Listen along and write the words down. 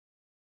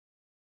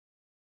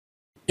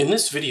In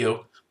this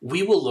video,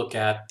 we will look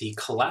at the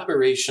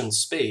collaboration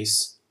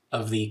space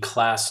of the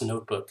class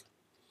notebook.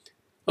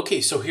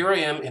 Okay, so here I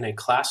am in a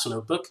class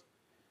notebook,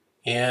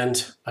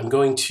 and I'm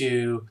going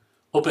to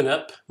open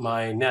up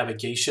my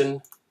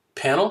navigation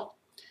panel.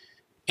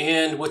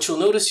 And what you'll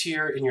notice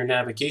here in your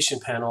navigation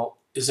panel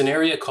is an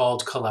area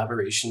called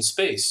collaboration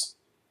space.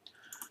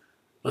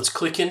 Let's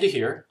click into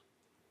here.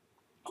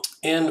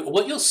 And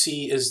what you'll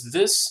see is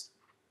this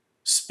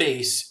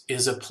space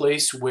is a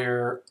place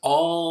where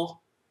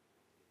all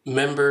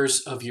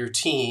members of your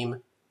team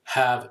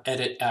have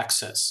edit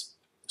access.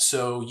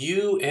 So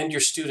you and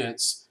your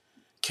students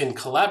can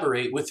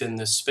collaborate within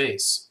this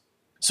space.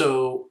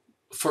 So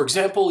for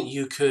example,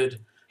 you could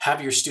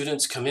have your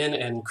students come in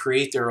and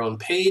create their own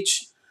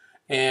page,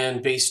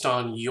 and based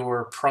on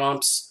your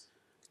prompts,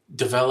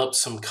 develop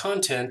some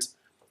content,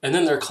 and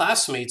then their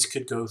classmates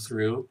could go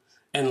through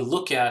and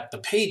look at the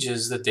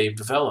pages that they've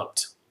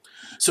developed.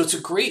 So it's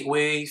a great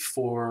way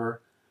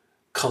for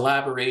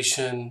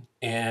collaboration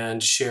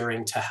and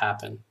sharing to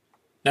happen.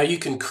 Now you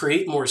can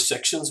create more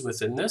sections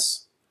within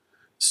this.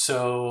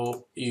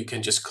 So you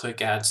can just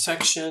click Add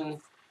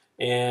Section,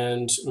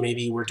 and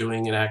maybe we're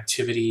doing an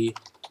activity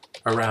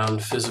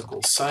around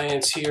physical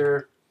science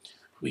here.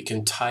 We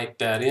can type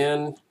that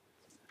in,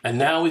 and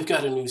now we've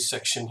got a new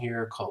section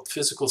here called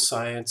Physical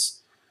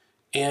Science,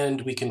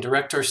 and we can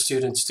direct our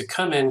students to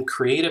come in,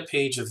 create a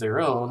page of their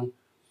own,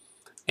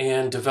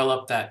 and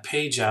develop that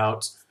page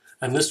out.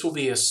 And this will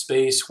be a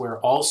space where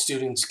all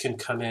students can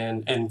come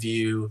in and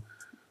view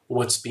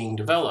what's being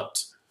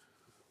developed.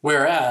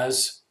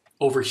 Whereas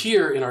over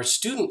here in our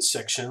student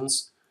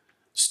sections,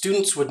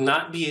 students would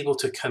not be able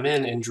to come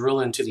in and drill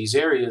into these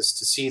areas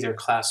to see their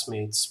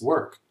classmates'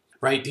 work,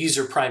 right? These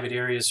are private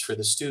areas for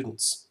the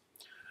students.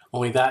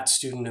 Only that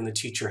student and the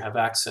teacher have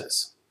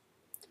access.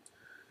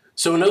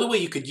 So another way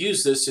you could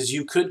use this is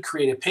you could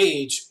create a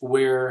page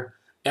where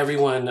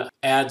everyone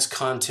adds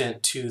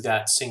content to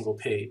that single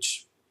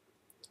page.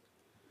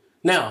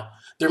 Now,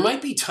 there might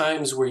be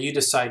times where you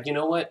decide, you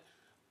know what,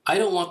 I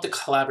don't want the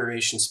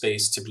collaboration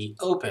space to be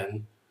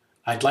open.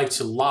 I'd like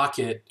to lock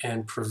it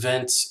and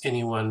prevent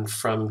anyone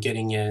from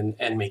getting in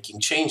and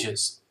making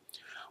changes.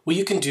 Well,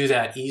 you can do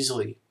that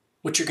easily.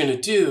 What you're going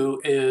to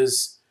do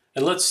is,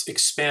 and let's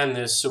expand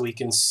this so we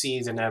can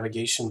see the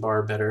navigation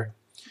bar better.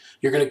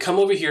 You're going to come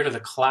over here to the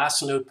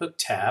Class Notebook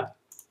tab,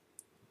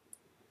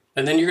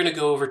 and then you're going to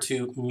go over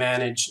to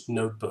Manage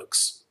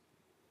Notebooks.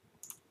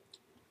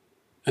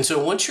 And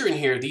so once you're in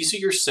here, these are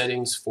your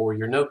settings for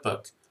your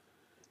notebook.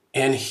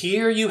 And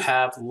here you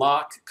have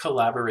Lock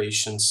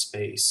Collaboration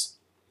Space.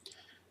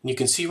 And you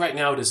can see right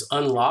now it is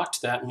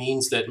unlocked. That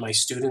means that my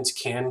students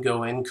can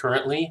go in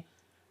currently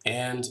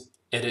and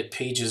edit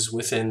pages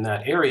within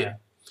that area.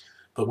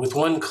 But with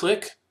one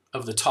click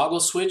of the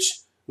toggle switch,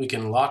 we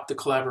can lock the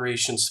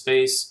collaboration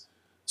space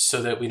so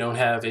that we don't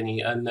have any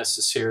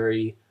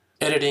unnecessary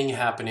editing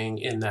happening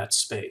in that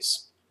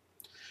space.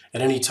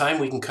 At any time,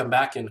 we can come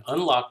back and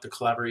unlock the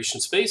collaboration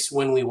space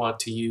when we want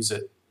to use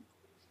it.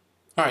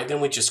 All right,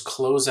 then we just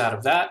close out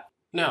of that.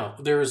 Now,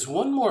 there is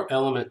one more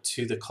element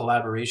to the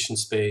collaboration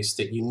space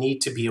that you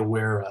need to be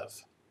aware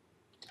of.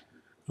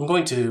 I'm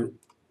going to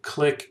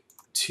click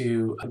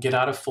to get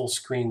out of full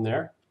screen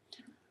there.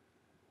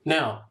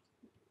 Now,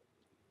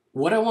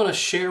 what I want to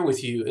share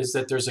with you is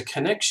that there's a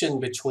connection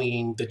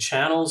between the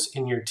channels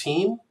in your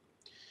team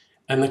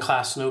and the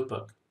class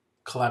notebook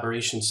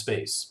collaboration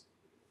space.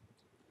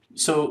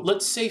 So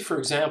let's say, for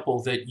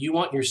example, that you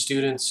want your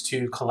students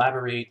to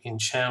collaborate in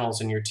channels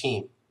in your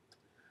team.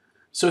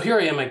 So here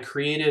I am, I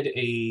created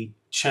a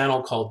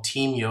channel called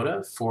Team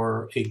Yoda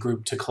for a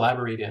group to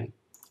collaborate in.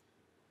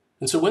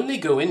 And so when they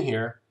go in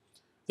here,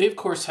 they of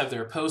course have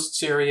their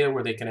posts area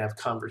where they can have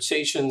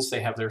conversations,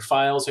 they have their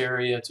files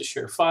area to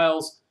share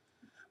files,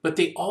 but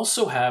they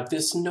also have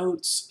this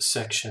notes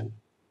section.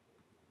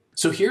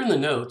 So here in the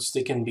notes,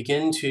 they can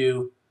begin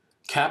to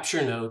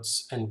capture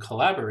notes and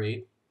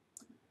collaborate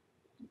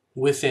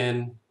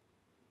within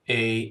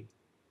a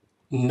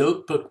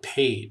notebook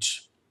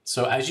page.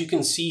 So as you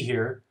can see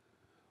here,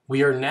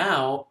 we are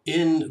now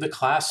in the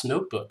class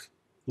notebook.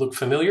 Look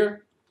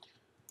familiar?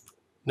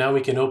 Now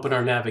we can open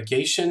our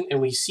navigation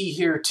and we see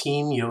here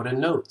Team Yoda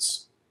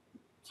Notes.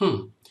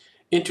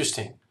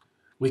 Interesting.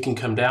 We can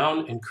come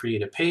down and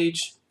create a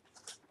page.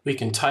 We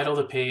can title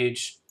the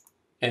page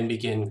and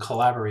begin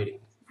collaborating,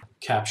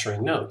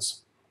 capturing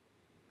notes.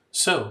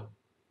 So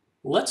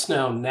let's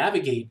now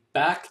navigate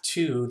back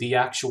to the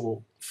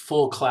actual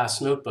full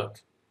class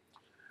notebook.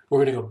 We're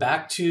going to go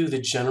back to the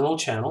general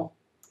channel,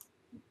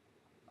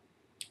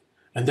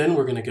 and then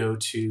we're going to go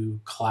to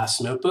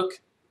class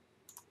notebook.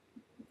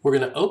 We're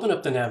going to open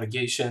up the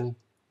navigation,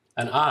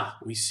 and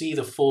we see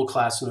the full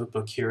class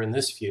notebook here in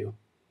this view.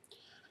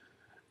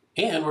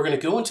 And we're going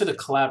to go into the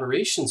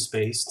collaboration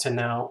space to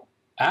now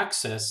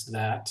access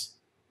that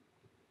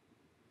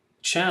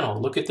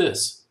channel. Look at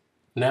this.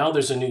 Now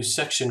there's a new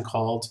section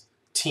called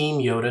Team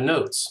Yoda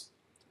Notes.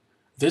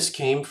 This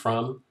came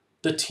from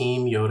the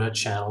Team Yoda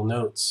channel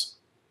notes.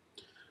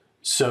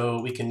 So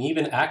we can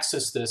even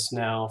access this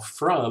now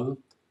from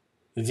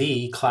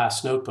the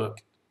class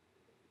notebook.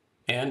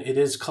 And it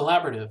is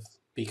collaborative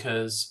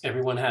because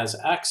everyone has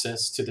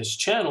access to this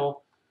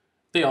channel.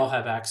 They all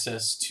have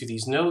access to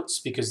these notes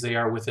because they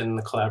are within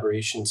the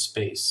collaboration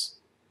space.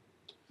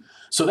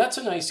 So that's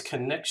a nice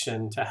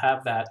connection to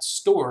have that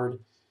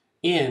stored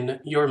in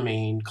your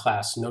main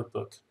class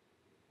notebook.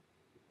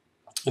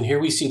 And here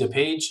we see the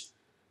page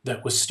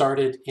that was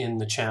started in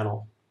the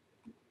channel.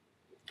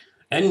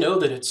 And know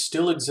that it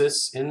still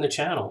exists in the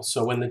channel.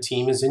 So when the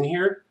team is in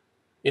here,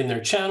 in their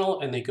channel,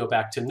 and they go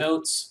back to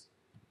notes,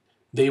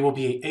 they will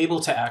be able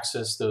to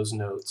access those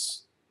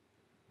notes.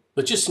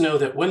 But just know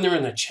that when they're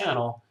in the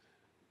channel,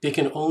 they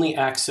can only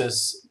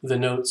access the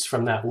notes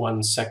from that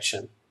one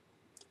section.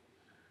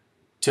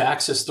 To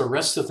access the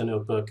rest of the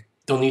notebook,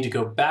 they'll need to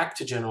go back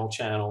to General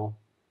Channel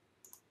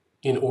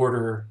in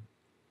order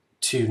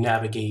to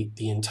navigate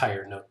the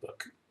entire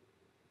notebook.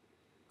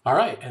 All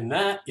right, and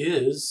that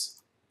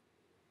is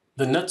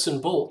the nuts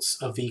and bolts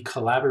of the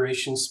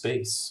collaboration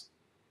space.